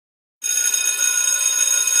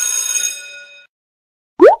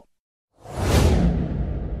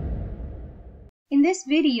in this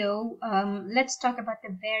video, let's talk about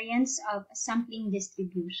the variance of a sampling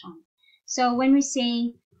distribution. So when we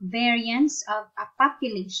say variance of a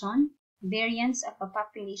population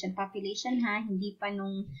ha, hindi pa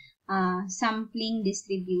nung sampling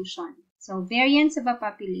distribution. So variance of a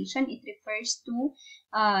population, it refers to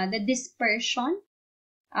the dispersion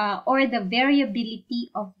or the variability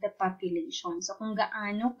of the population. So, kung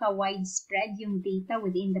gaano ka-widespread yung data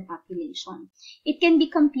within the population. It can be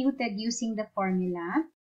computed using the formula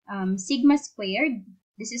sigma squared.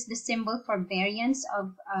 This is the symbol for variance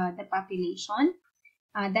of the population.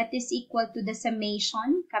 That is equal to the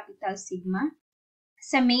summation, capital sigma,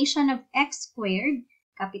 summation of x squared,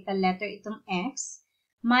 capital letter itong x,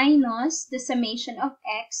 minus the summation of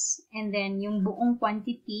x, and then yung buong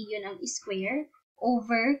quantity, yun ang square,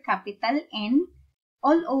 over capital N,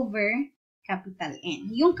 all over capital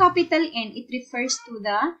N. Yung capital N, it refers to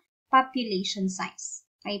the population size.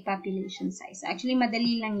 Okay, population size. Actually,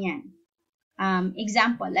 madali lang yan.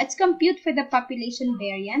 Example, let's compute for the population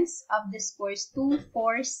variance of the scores 2,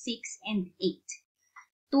 4, 6, and 8.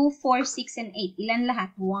 2, 4, 6, and 8. Ilan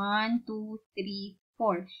lahat? 1, 2, 3,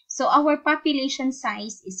 4. So, our population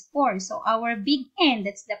size is 4. So, our big N,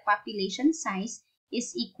 that's the population size,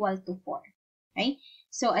 is equal to 4. Okay?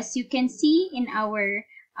 So, as you can see in our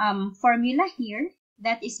formula here,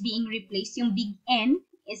 that is being replaced, yung big N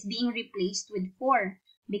is being replaced with 4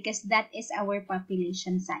 because that is our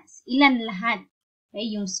population size. Ilan lahat?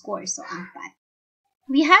 Okay, yung score. So, 4.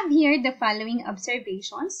 We have here the following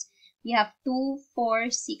observations. We have 2, 4,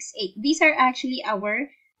 6, 8. These are actually our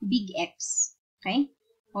big X. Okay?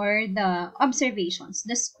 Or the observations,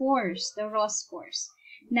 the scores, the raw scores.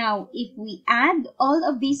 Now, if we add all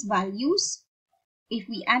of these values,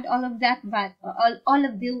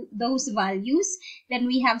 those values, then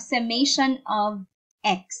we have summation of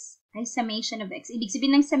x. Okay, summation of x. Ibig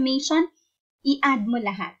sabihin ng summation, i-add mo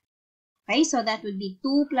lahat. Okay, so that would be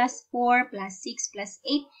 2 plus 4 plus 6 plus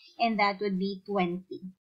 8, and that would be 20.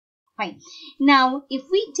 Okay, now, if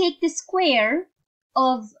we take the square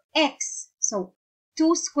of x, so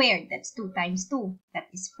 2 squared, that's 2 times 2, that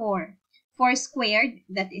is 4. 4 squared,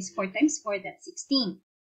 that is 4 times 4, that's 16.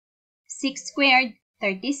 6 squared,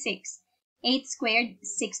 36. 8 squared,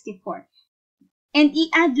 64. And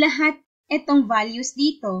i-add lahat itong values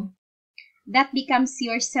dito. That becomes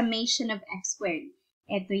your summation of x squared.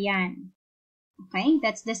 Ito yan. Okay?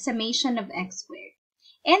 That's the summation of x squared.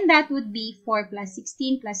 And that would be 4 plus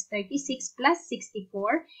 16 plus 36 plus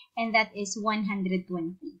 64. And that is 120.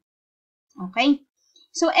 Okay?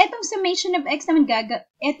 So, etong summation of x naman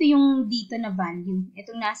ito yung dito na value.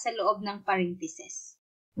 Itong nasa loob ng parenthesis.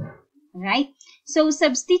 Right? So,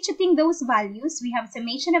 substituting those values, we have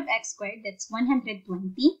summation of x squared, that's 120,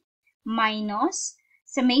 minus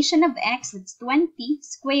summation of x, that's 20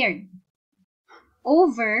 squared,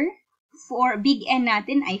 over, for big N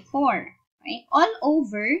natin ay 4. Right? All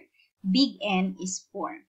over big N is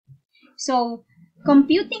 4. So,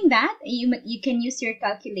 computing that, you can use your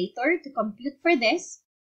calculator to compute for this.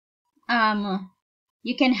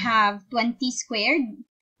 You can have 20 squared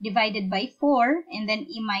divided by 4, and then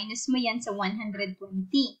i-minus mo yan sa 120.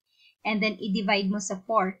 And then i-divide mo sa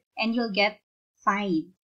 4, and you'll get 5.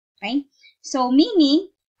 Okay? So, meaning,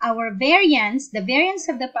 our variance, the variance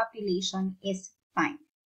of the population is 5.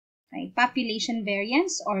 Okay? Population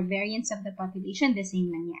variance or variance of the population, the same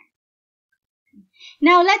lang yan.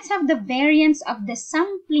 Now, let's have the variance of the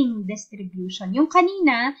sampling distribution. Yung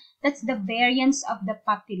kanina, that's the variance of the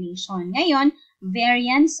population. Ngayon,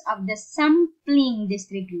 variance of the sampling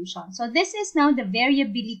distribution. So, this is now the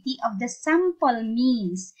variability of the sample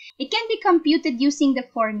means. It can be computed using the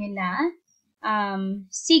formula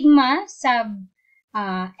sigma sub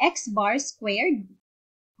x bar squared.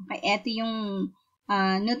 Okay, ito yung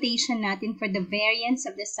notation natin for the variance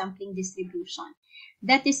of the sampling distribution.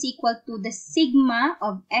 That is equal to the sigma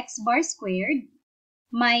of x bar squared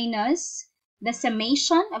minus the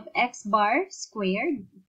summation of x bar squared,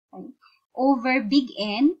 okay, over big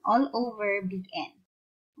N, all over big N.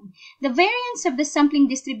 The variance of the sampling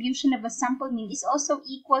distribution of a sample mean is also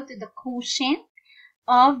equal to the quotient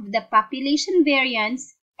of the population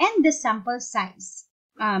variance and the sample size.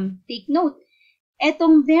 Take note,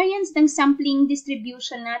 etong variance ng sampling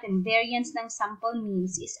distribution natin, variance ng sample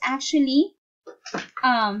means, is actually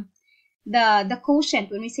the quotient.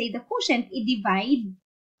 When we say the quotient, i-divide,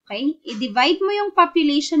 okay? I-divide mo yung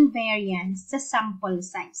population variance sa sample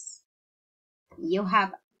size. You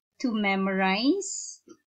have to memorize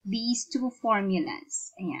these two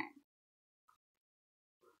formulas. Ayan.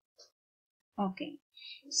 Okay.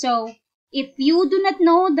 So, If you do not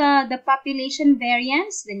know the population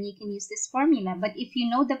variance, then you can use this formula. But if you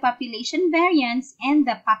know the population variance and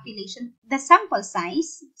the sample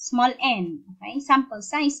size, small n, okay, sample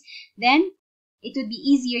size, then it would be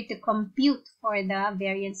easier to compute for the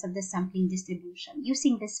variance of the sampling distribution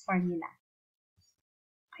using this formula.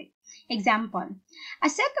 Okay. Example, a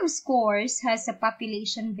set of scores has a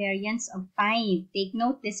population variance of 5. Take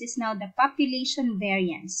note, this is now the population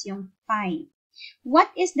variance, yung 5. What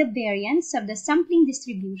is the variance of the sampling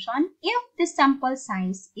distribution if the sample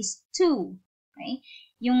size is 2? Okay?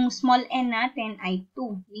 Yung small n natin ay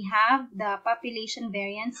 2. We have the population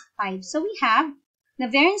variance 5. So we have the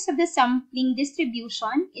variance of the sampling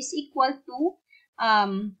distribution is equal to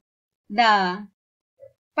the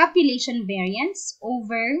population variance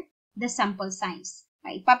over the sample size.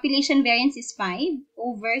 Okay? Population variance is 5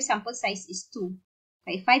 over sample size is 2.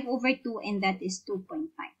 Okay? 5 over 2 and that is 2.5.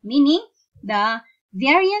 Meaning, the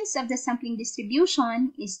variance of the sampling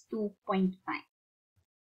distribution is 2.5.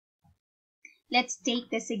 Let's take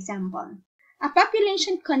this example. A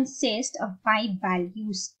population consists of 5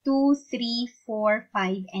 values, 2, 3, 4,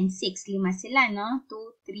 5, and 6. Lima sila, no?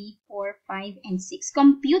 2, 3, 4, 5, and 6.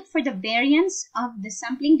 Compute for the variance of the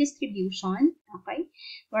sampling distribution. Okay?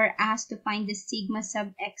 We're asked to find the sigma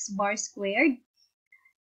sub x bar squared.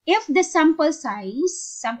 If the sample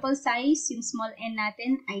size, yung small n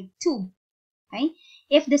natin ay 2. Okay?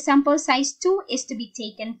 If the sample size 2 is to be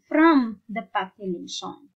taken from the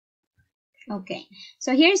population. Okay,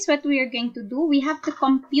 so here's what we are going to do. We have to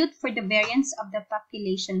compute for the variance of the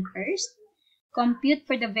population first. Compute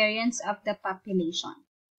for the variance of the population.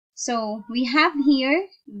 So we have here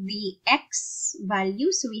the x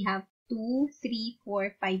value. So we have 2, 3,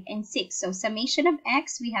 4, 5, and 6. So summation of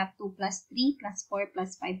x, we have 2 plus 3 plus 4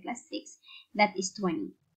 plus 5 plus 6. That is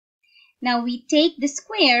 20. Now, we take the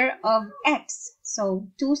square of x. So,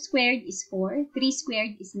 2 squared is 4, 3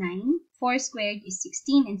 squared is 9, 4 squared is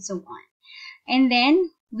 16, and so on. And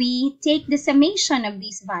then, we take the summation of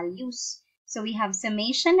these values. So, we have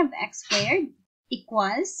summation of x squared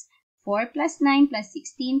equals 4 plus 9 plus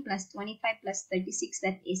 16 plus 25 plus 36,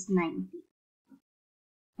 that is 90.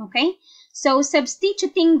 Okay? So,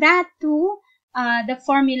 substituting that to the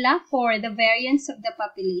formula for the variance of the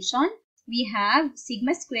population, we have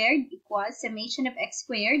sigma squared equals summation of x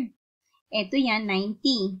squared. Ito yan,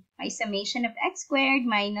 90. Ay summation of x squared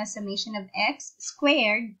minus summation of x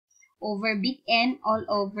squared over big N all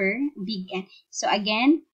over big N. So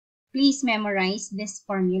again, please memorize this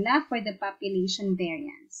formula for the population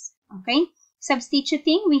variance. Okay?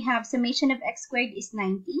 Substituting, we have summation of x squared is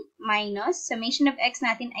 90 minus summation of x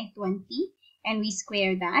natin ay 20 and we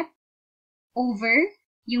square that over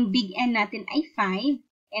yung big N natin ay 5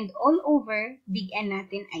 and all over big N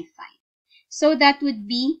natin ay 5. So that would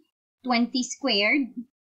be 20 squared.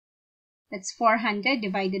 That's 400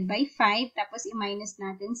 divided by 5. Tapos i-minus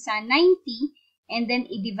natin sa 90 and then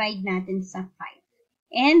i-divide natin sa 5.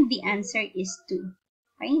 And the answer is 2.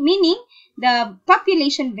 Okay? Meaning, the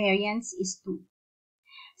population variance is 2.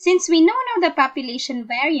 Since we know now the population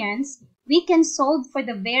variance, we can solve for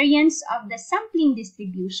the variance of the sampling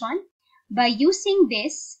distribution by using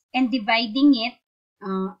this and dividing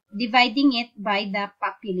it by the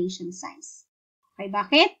population size. Okay,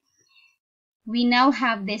 bakit? We now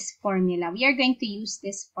have this formula. We are going to use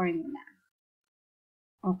this formula.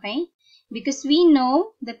 Okay? Because we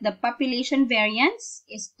know that the population variance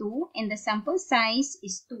is 2 and the sample size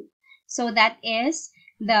is 2. So that is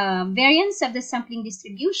the variance of the sampling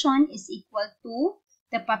distribution is equal to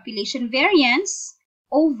the population variance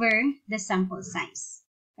over the sample size.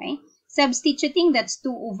 Okay? Substituting, that's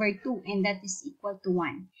 2 over 2 and that is equal to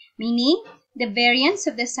 1. Meaning, the variance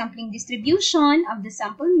of the sampling distribution of the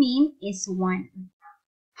sample mean is 1.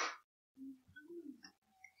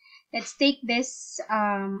 Let's take this,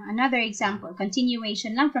 another example.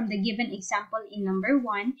 Continuation lang from the given example in number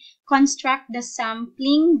 1. Construct the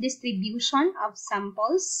sampling distribution of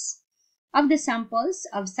the samples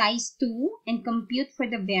of size 2 and compute for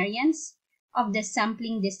the variance of the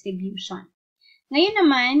sampling distribution. Ngayon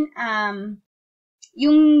naman,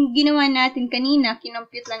 yung ginawa natin kanina,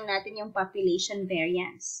 kinompute lang natin yung population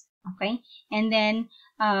variance. Okay? And then,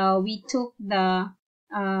 we took the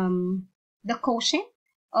quotient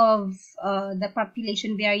of the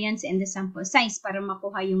population variance and the sample size para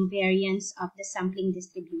makuha yung variance of the sampling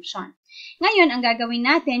distribution. Ngayon, ang gagawin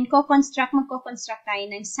natin, magko-construct tayo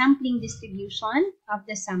ng sampling distribution of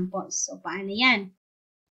the samples. So, paano yan?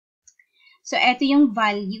 So, ito yung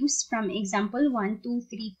values from example 1, 2,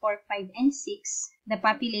 3, 4, 5, and 6. The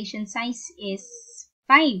population size is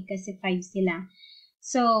 5 kasi 5 sila.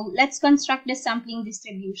 So, let's construct the sampling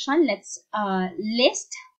distribution. Let's list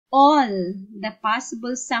all the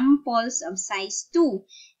possible samples of size 2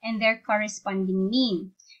 and their corresponding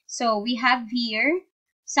mean. So we have here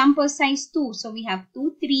sample size 2. So we have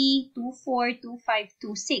 2, 3, 2, 4, 2, 5,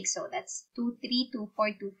 2, 6. So that's 2, 3, 2,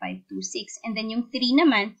 4, 2, 5, 2, 6. And then yung 3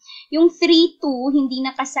 naman, yung 3, 2, hindi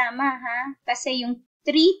nakasama ha. Kasi yung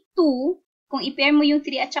 3, 2, kung i-pair mo yung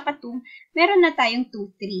 3 at saka 2, meron na tayong 2,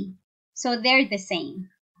 3. So they're the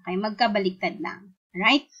same. Okay, magkabaliktad lang.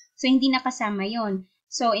 Alright? So hindi nakasama yon.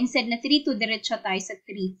 So instead na 3, 2, diretso tayo sa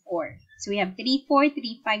 3, 4. So we have 3, 4,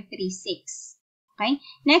 3, 5, 3, 6. Okay?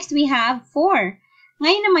 Next, we have 4.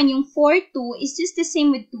 Ngayon naman, yung 4, 2 is just the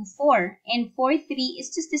same with 2, 4. And 4, 3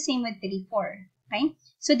 is just the same with 3, 4. Okay?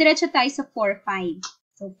 So, diretso tayo sa 4, 5.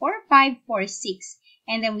 So, 4, 5, 4, 6.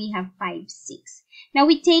 And then we have 5, 6. Now,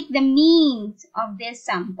 we take the means of these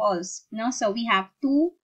samples. No? So, we have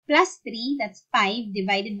 2 plus 3, that's 5,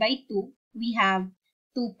 divided by 2. We have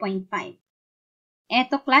 2.5.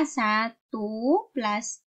 Eto class ha, 2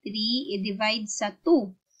 plus 3 i-divide sa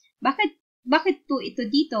 2. Bakit 2 ito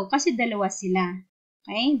dito? Kasi dalawa sila.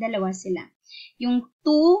 Okay? Dalawa sila. Yung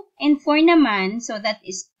 2 and 4 naman, so that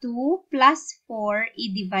is 2 plus 4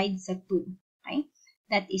 i-divide sa 2. Okay?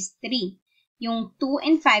 That is 3. Yung 2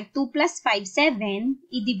 and 5, 2 plus 5, 7,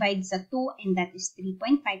 i-divide sa 2, and that is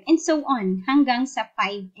 3.5. And so on, hanggang sa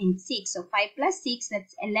 5 and 6. So 5 plus 6,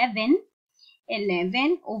 that's 11.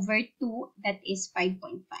 11 over 2, that is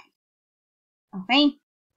 5.5. Okay?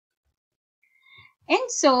 And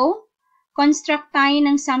so, construct tayo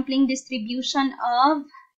ng sampling distribution of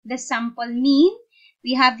the sample mean.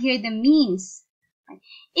 We have here the means.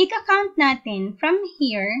 Ika-count natin from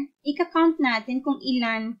here, ika-count natin kung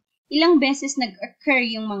ilang beses nag-occur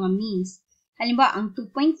yung mga means. Halimbawa, ang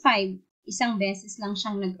 2.5, isang beses lang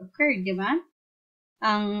siyang nag-occur, di ba?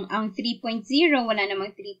 Ang 3.0, wala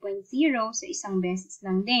namang 3.0, so isang beses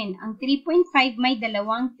lang din. Ang 3.5, may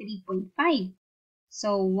dalawang 3.5.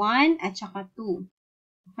 So, 1 at saka 2.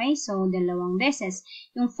 Okay, so dalawang beses.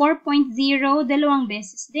 Yung 4.0, dalawang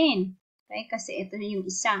beses din. Okay, kasi ito na yung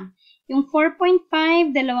isa. Yung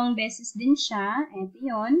 4.5, dalawang beses din siya. Ito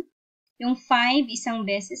yun. Yung 5, isang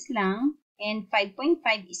beses lang. And 5.5,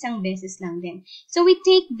 isang beses lang din. So, we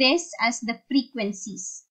take this as the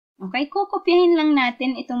frequencies. Okay, kukopyahin lang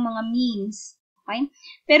natin itong mga means. Okay,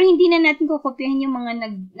 pero hindi na natin kukopyahin yung mga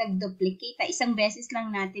nag-duplicate. Isang beses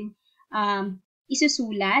lang natin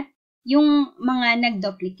isusulat yung mga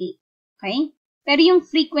nag-duplicate. Okay? Pero yung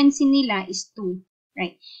frequency nila is 2.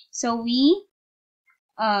 Right? So,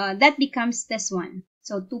 that becomes this one.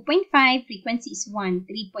 So, 2.5, frequency is 1.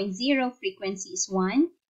 3.0, frequency is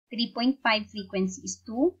 1. 3.5, frequency is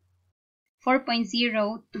 2. 4.0,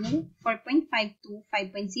 2. 4.5, 2.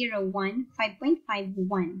 5.0, 1. 5.5,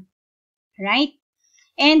 1. Right?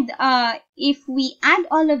 And if we add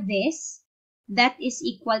all of this, that is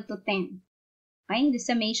equal to 10. Okay? The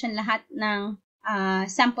summation lahat ng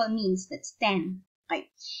sample means, that's 10. Okay.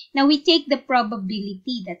 Now, we take the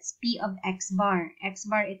probability, that's P of X bar. X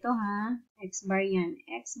bar ito ha. X bar yan.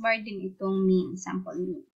 X bar din itong mean, sample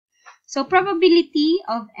mean. So, probability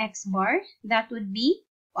of X bar, that would be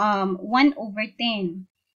 1 over 10.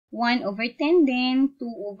 1 over 10 din, 2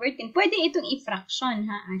 over 10. Pwede itong i-fraction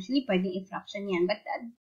ha. Actually, pwede i-fraction yan. But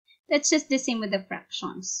that's just the same with the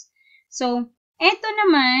fractions. So, eto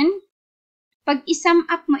naman, pag isum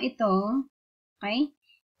up mo ito, okay,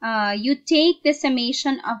 you take the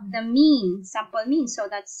summation of the mean, sample mean. So,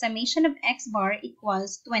 that's summation of X bar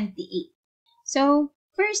equals 28. So,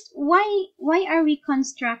 first, why are we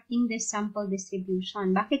constructing this sample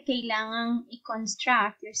distribution? Bakit kailangang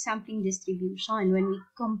i-construct your sampling distribution when we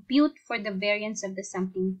compute for the variance of the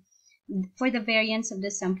sampling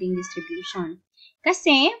distribution?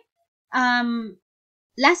 Kasi,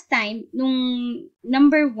 last time, nung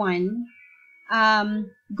number 1,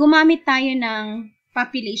 gumamit tayo ng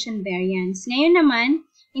population variance. Ngayon naman,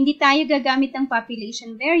 hindi tayo gagamit ng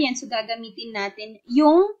population variance, so gagamitin natin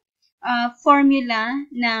yung formula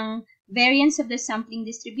ng variance of the sampling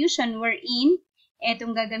distribution wherein,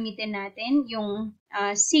 etong gagamitin natin, yung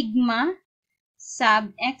sigma sub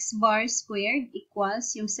x bar squared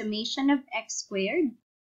equals yung summation of x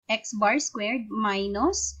bar squared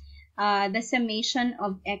minus the summation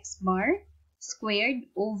of x bar squared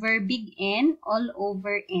over big N all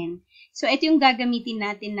over N. So, ito yung gagamitin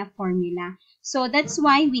natin na formula. So, that's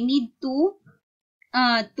why we need to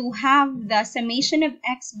have the summation of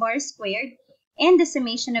x bar squared and the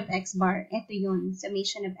summation of x bar. Ito yun,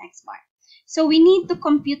 summation of x bar. So, we need to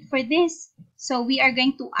compute for this. So, we are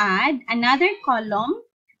going to add another column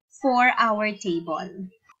for our table.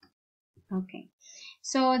 Okay.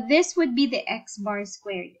 So, this would be the x bar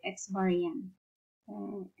squared. X bar yan.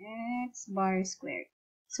 X bar squared.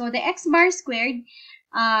 So, the x bar squared,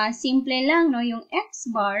 simple lang, no? Yung x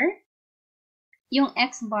bar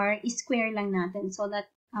is square lang natin. So, that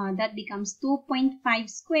becomes 2.5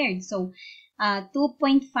 squared. So,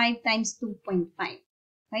 2.5 times 2.5.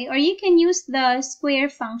 Okay? Or you can use the square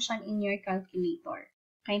function in your calculator.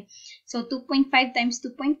 Okay? So, 2.5 times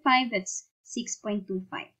 2.5, that's 6.25.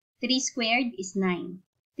 3 squared is 9.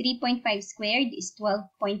 3.5 squared is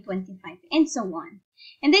 12.25, and so on.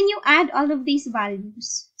 And then you add all of these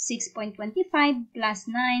values. 6.25 plus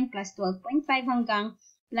 9 plus 12.5 hanggang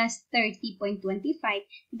plus 30.25.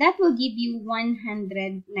 That will give you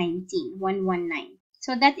 119.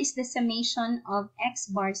 So that is the summation of x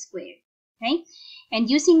bar squared. Okay? And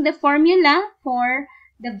using the formula for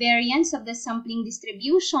the variance of the sampling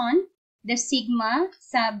distribution, the sigma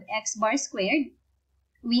sub x bar squared,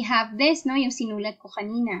 we have this, no, yung sinulat ko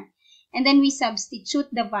kanina. And then we substitute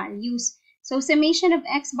the values. So, summation of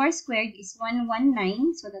x bar squared is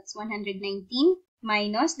 119. So, that's 119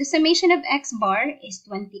 minus the summation of x bar is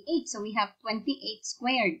 28. So, we have 28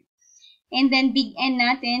 squared. And then, big N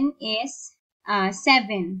natin is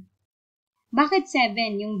 7. Bakit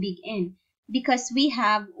 7 yung big N? Because we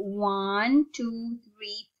have 1, 2,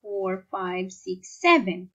 3, 4, 5, 6,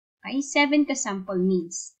 7. Okay? 7 ka-sample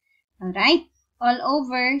means. Alright? All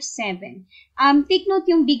over 7. Take note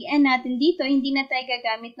yung big N natin dito, hindi na tayo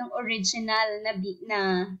gagamit ng original na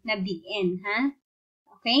big N, ha?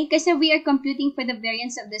 Okay? Kasi we are computing for the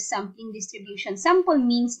variance of the sampling distribution. Sample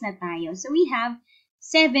means na tayo. So, we have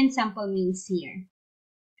 7 sample means here.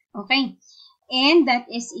 Okay? And that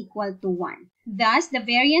is equal to 1. Thus, the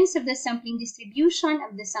variance of the sampling distribution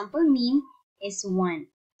of the sample mean is 1.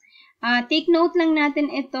 Take note lang natin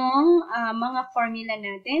itong mga formula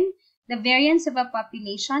natin. The variance of a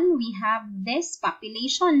population, we have this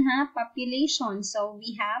population, ha? Population. So,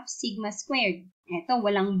 we have sigma squared. Ito,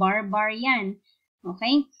 walang bar yan.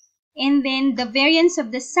 Okay? And then, the variance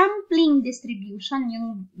of the sampling distribution,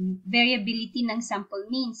 yung variability ng sample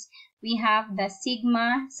means, we have the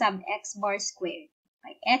sigma sub x bar squared.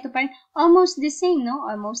 Okay? Ito pa rin, almost the same, no?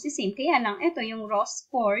 Almost the same. Kaya lang, ito yung raw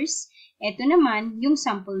scores. Ito naman, yung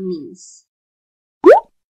sample means.